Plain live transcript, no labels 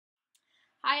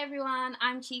Hi everyone,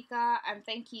 I'm Chica and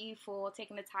thank you for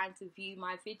taking the time to view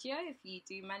my video if you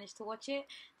do manage to watch it.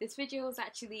 This video is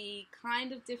actually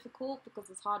kind of difficult because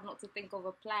it's hard not to think of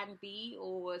a plan B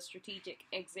or a strategic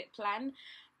exit plan.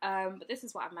 But this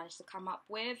is what I managed to come up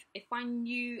with. If I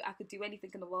knew I could do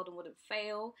anything in the world and wouldn't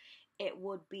fail, it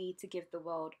would be to give the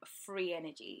world free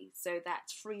energy. So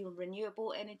that's free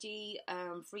renewable energy,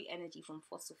 free energy from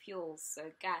fossil fuels, so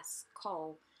gas,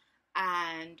 coal,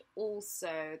 and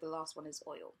also the last one is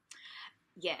oil.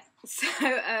 Yeah, so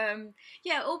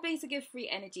yeah, all being to give free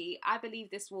energy. I believe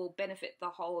this will benefit the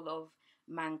whole of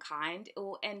mankind. It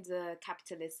will end the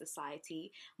capitalist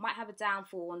society, might have a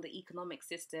downfall on the economic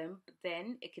system, but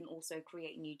then it can also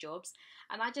create new jobs.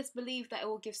 And I just believe that it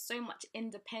will give so much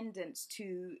independence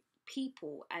to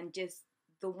people and just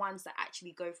the ones that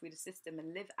actually go through the system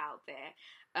and live out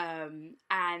there.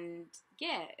 And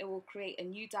yeah, it will create a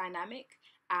new dynamic,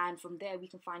 and from there we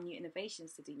can find new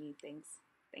innovations to do new things.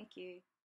 Thank you.